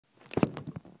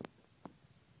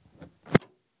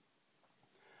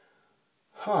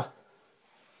Huh.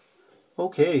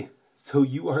 Okay, so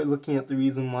you are looking at the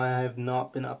reason why I have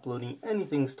not been uploading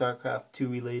anything StarCraft 2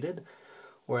 related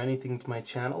or anything to my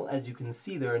channel. As you can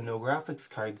see, there are no graphics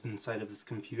cards inside of this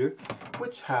computer,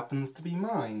 which happens to be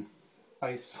mine.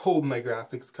 I sold my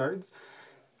graphics cards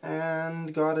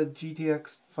and got a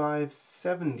GTX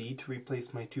 570 to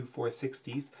replace my two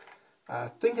 460s.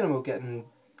 Thinking about getting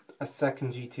a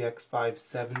second GTX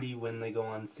 570 when they go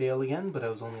on sale again, but I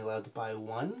was only allowed to buy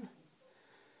one.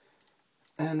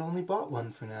 And only bought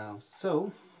one for now.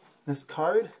 So, this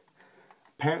card,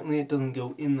 apparently it doesn't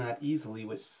go in that easily,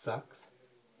 which sucks.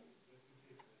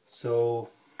 So,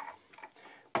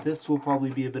 this will probably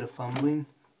be a bit of fumbling.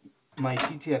 My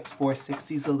GTX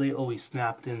 460s, though, they always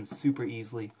snapped in super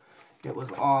easily. It was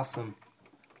awesome.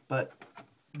 But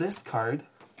this card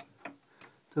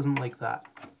doesn't like that.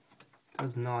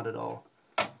 Does not at all.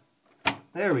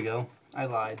 There we go. I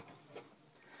lied.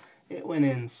 It went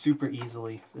in super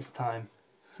easily this time.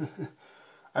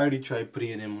 I already tried putting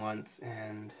it in once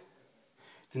and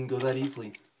it didn't go that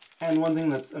easily. And one thing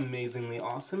that's amazingly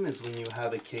awesome is when you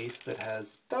have a case that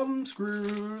has thumb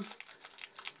screws.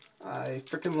 I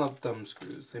freaking love thumb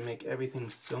screws. They make everything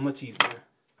so much easier.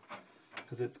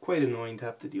 Because it's quite annoying to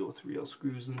have to deal with real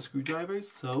screws and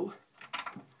screwdrivers. So,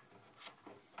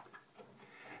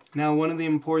 now one of the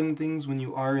important things when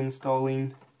you are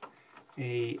installing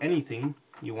anything,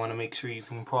 you want to make sure you're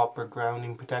using proper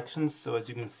grounding protections. So as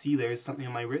you can see, there is something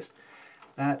on my wrist.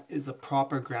 That is a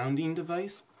proper grounding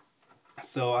device.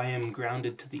 So I am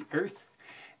grounded to the earth.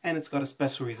 And it's got a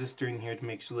special resistor in here to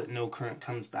make sure that no current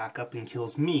comes back up and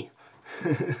kills me.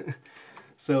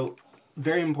 So,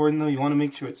 very important though, you want to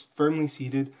make sure it's firmly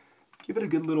seated. Give it a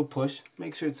good little push.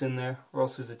 Make sure it's in there, or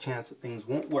else there's a chance that things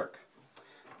won't work.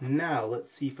 Now,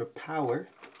 let's see for power.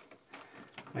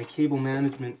 My cable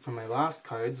management for my last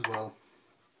cards, well,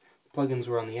 plugins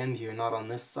were on the end here, not on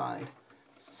this side.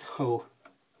 So,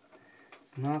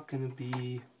 it's not going to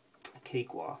be a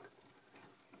cakewalk.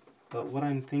 But what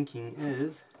I'm thinking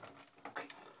is,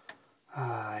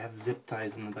 I have zip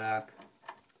ties in the back.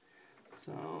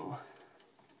 So,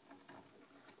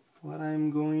 what I'm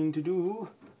going to do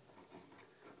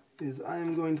is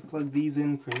I'm going to plug these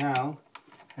in for now,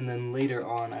 and then later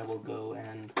on I will go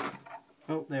and,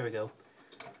 oh, there we go.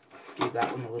 Just gave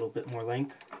that one a little bit more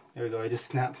length. There we go, I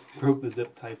just broke the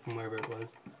zip tie from wherever it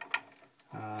was.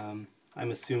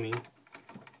 I'm assuming.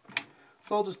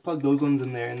 So I'll just plug those ones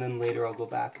in there, and then later I'll go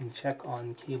back and check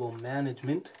on cable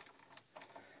management.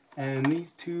 And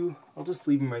these two, I'll just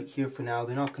leave them right here for now.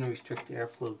 They're not going to restrict the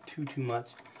airflow too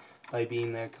much by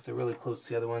being there, because they're really close to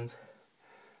the other ones.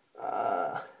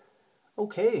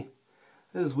 Okay.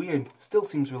 This is weird. Still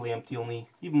seems really empty,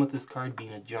 even with this card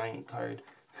being a giant card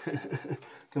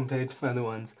compared to my other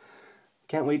ones.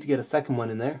 Can't wait to get a second one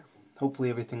in there. Hopefully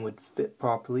everything would fit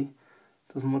properly.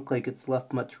 Doesn't look like it's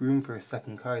left much room for a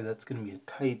second card. That's going to be a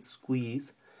tight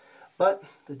squeeze. But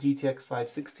the GTX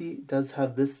 560 does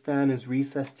have this fan is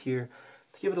recessed here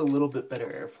to give it a little bit better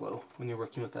airflow when you're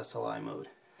working with SLI mode.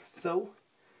 So,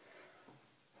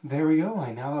 there we go.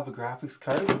 I now have a graphics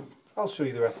card. I'll show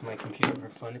you the rest of my computer for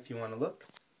fun if you want to look.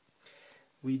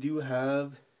 We do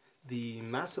have the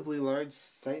massively large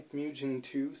Scythe-Mugen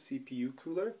 2 CPU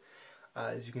cooler.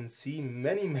 As you can see,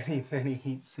 many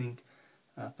heatsink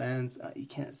fans. You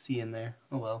can't see in there.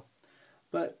 Oh well.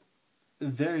 But a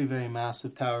very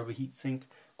massive tower of a heatsink.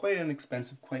 Quite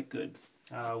inexpensive, quite good.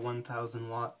 1000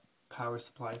 watt power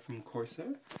supply from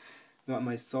Corsair. Got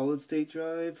my solid state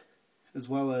drive, as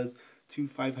well as two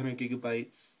 500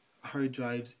 gigabytes hard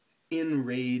drives in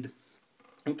RAID.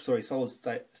 Solid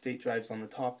state drives on the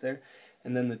top there.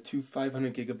 And then the two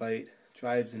 500 gigabyte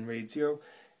drives in RAID 0.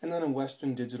 And then a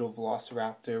Western Digital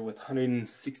Velociraptor with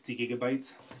 160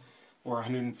 gigabytes or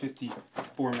 150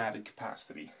 formatted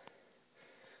capacity.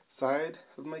 Side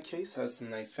of my case has some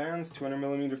nice fans,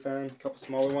 200mm fan, a couple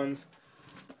smaller ones,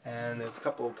 and there's a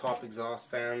couple of top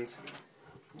exhaust fans.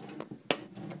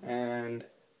 And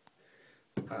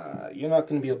you're not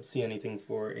going to be able to see anything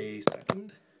for a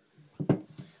second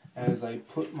as I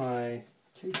put my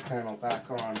case panel back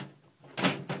on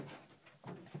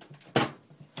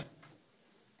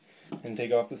and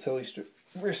take off the silly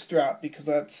wrist strap, because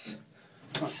that's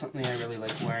not something I really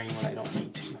like wearing when I don't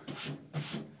need to.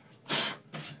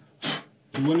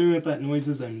 I'm wondering what that noise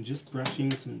is. I'm just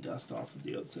brushing some dust off of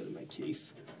the outside of my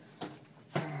case.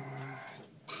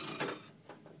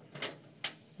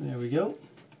 There we go.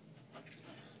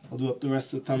 I'll do up the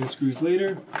rest of the thumb screws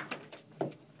later.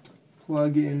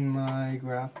 Plug in my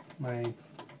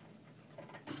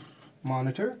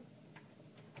monitor.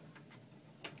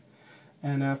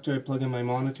 And after I plug in my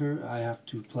monitor, I have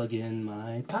to plug in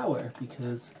my power,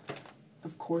 because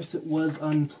of course it was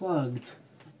unplugged.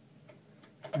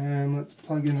 And let's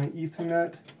plug in the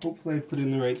Ethernet. Hopefully I put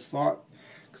in the right slot,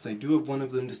 because I do have one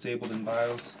of them disabled in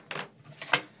BIOS.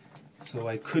 So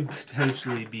I could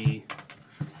potentially be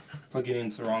plugging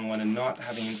into the wrong one and not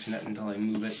having internet until I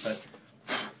move it, but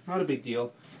not a big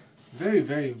deal. Very,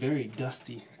 very, very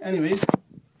dusty. Anyways,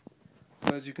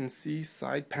 as you can see,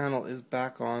 side panel is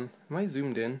back on. Am I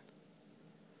zoomed in?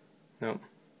 No.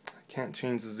 I can't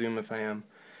change the zoom if I am.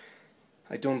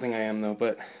 I don't think I am though,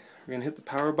 but we're going to hit the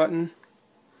power button.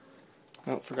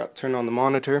 Oh, forgot to turn on the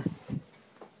monitor.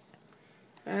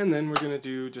 And then we're going to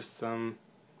do just some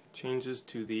changes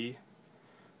to the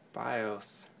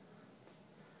BIOS.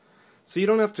 So you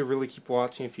don't have to really keep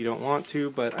watching if you don't want to,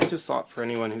 but I just thought for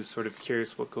anyone who's sort of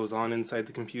curious what goes on inside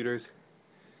the computers,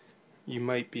 you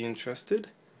might be interested.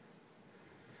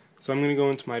 So I'm going to go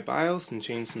into my BIOS and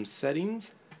change some settings.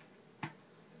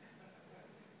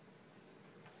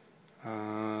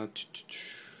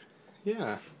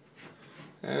 Yeah.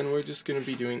 And we're just going to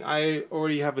be doing, I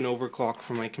already have an overclock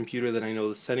for my computer that I know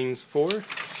the settings for.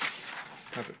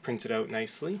 Have it printed out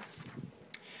nicely.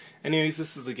 Anyways,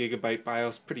 this is a gigabyte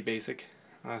BIOS, pretty basic.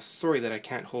 Sorry that I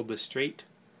can't hold this straight.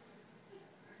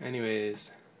 Anyways,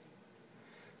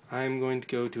 I'm going to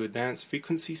go to advanced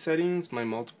frequency settings. My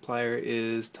multiplier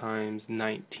is times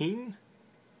 19.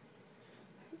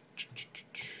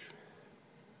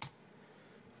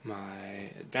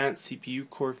 My advanced CPU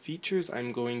core features,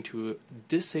 I'm going to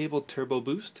disable turbo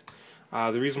boost.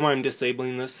 The reason why I'm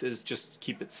disabling this is just to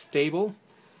keep it stable.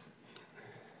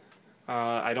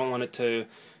 I don't want it to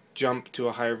jump to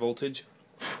a higher voltage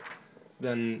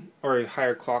than, or a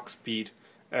higher clock speed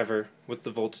ever with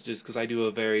the voltages, because I do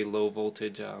a very low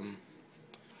voltage.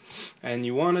 And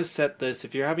you want to set this,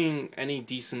 if you're having any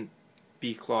decent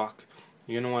B clock,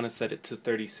 you're going to want to set it to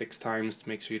 36 times to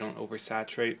make sure you don't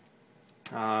oversaturate.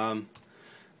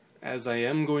 As I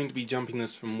am going to be jumping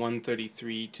this from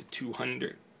 133 to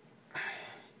 200.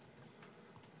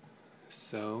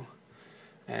 So,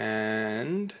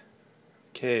 and,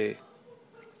 okay,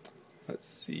 let's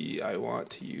see, I want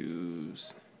to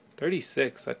use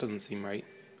 36, that doesn't seem right.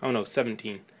 Oh no,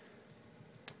 17.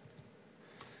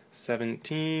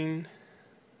 17,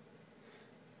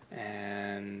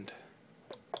 and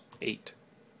 8.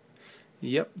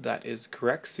 Yep, that is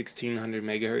correct. 1600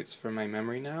 megahertz for my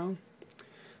memory now.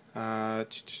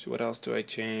 What else do I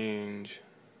change?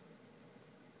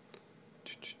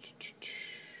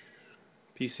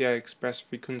 PCI Express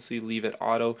frequency, leave it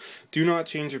auto. Do not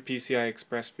change your PCI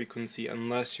Express frequency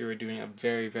unless you're doing a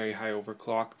very, very high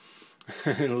overclock.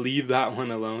 Leave that one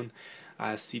alone.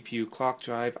 CPU clock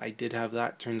drive, I did have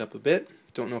that turned up a bit.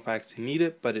 Don't know if I actually need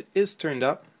it, but it is turned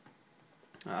up.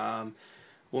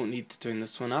 Won't need to turn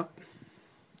this one up.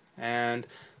 And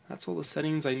that's all the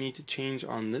settings I need to change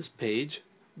on this page,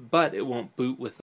 but it won't boot with